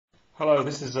Hello,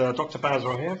 this is Dr.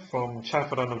 Basrai here from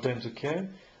Chafford Under Dental Care,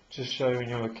 just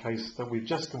showing you a case that we've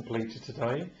just completed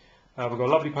today. We've got a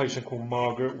lovely patient called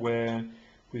Margaret where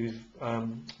we've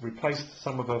replaced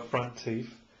some of her front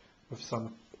teeth with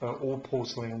some all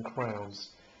porcelain crowns.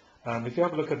 If you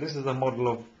have a look at this, is a model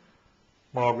of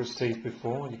Margaret's teeth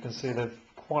before. You can see they've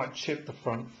quite chipped the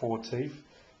front four teeth.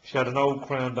 She had an old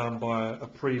crown done by a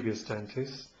previous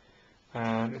dentist,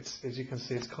 and as you can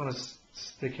see, it's kind of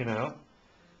sticking out.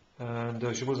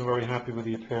 And she wasn't very happy with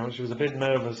the appearance. She was a bit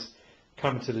nervous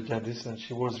coming to the dentist, and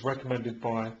she was recommended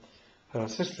by her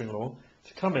sister-in-law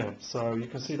to come in. So you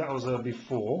can see that was her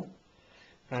before,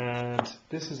 and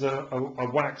this is a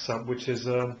wax up, which is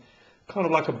kind of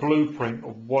like a blueprint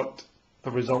of what the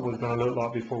result was going to look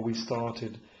like before we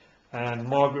started. And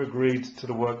Margaret agreed to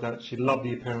the work that she loved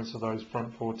the appearance of those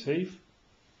front four teeth.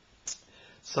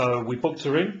 So we booked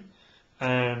her in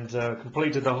and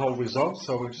completed the whole result.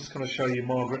 So we're just going to show you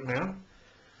Margaret now.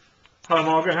 Hi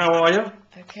Margaret, how are you?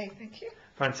 Okay, thank you.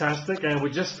 Fantastic. And we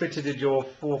just fitted in your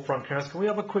four front crowns. Can we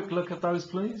have a quick look at those,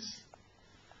 please?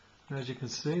 As you can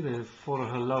see, they follow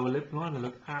her lower lip line. They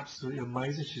look absolutely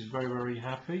amazing. She's very, very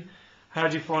happy. How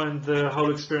do you find the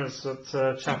whole experience at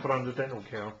Chafford Under Dental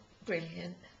Care?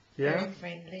 Brilliant. Yeah? Very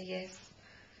friendly, yes.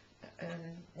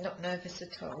 Not nervous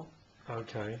at all.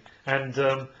 Okay.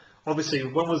 And obviously,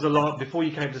 when was the last, before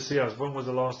you came to see us, when was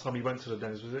the last time you went to the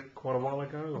dentist? Was it quite a while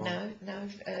ago? Or? No,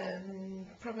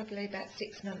 probably about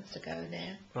 6 months ago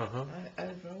now,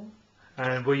 overall.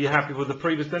 And were you happy with the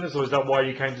previous dentist, or is that why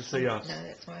you came to see us? No,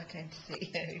 that's why I came to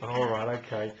see you. All right,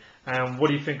 okay. And what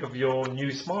do you think of your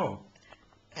new smile?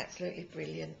 Absolutely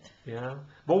brilliant. Yeah.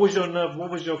 What was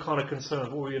your kind of concerns?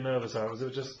 What were you nervous about? Was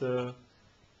it just the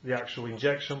actual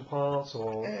injection parts,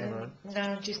 or you know? No,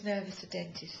 I'm just nervous. The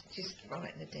dentist, just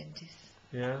right in the dentist.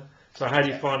 Yeah. So how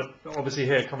do you find it? Obviously,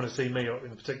 here coming to see me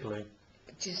in particular.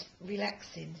 Just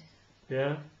relaxing.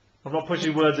 Yeah. I'm not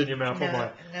pushing words in your mouth, am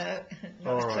I? No,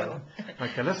 not all at right. all.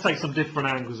 Okay. Let's take some different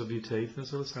angles of your teeth.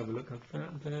 Let's have a look at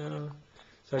that there.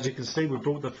 So as you can see, we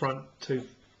brought the front tooth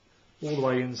all the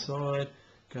way inside.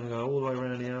 Going to go all the way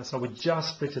around the outside. We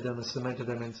just fitted them and cemented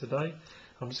them in today.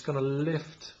 I'm just going to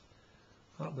lift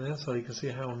up there so you can see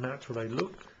how natural they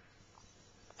look.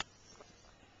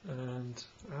 And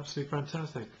absolutely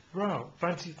fantastic. Wow,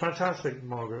 fantastic,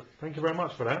 Margaret. Thank you very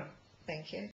much for that. Thank you.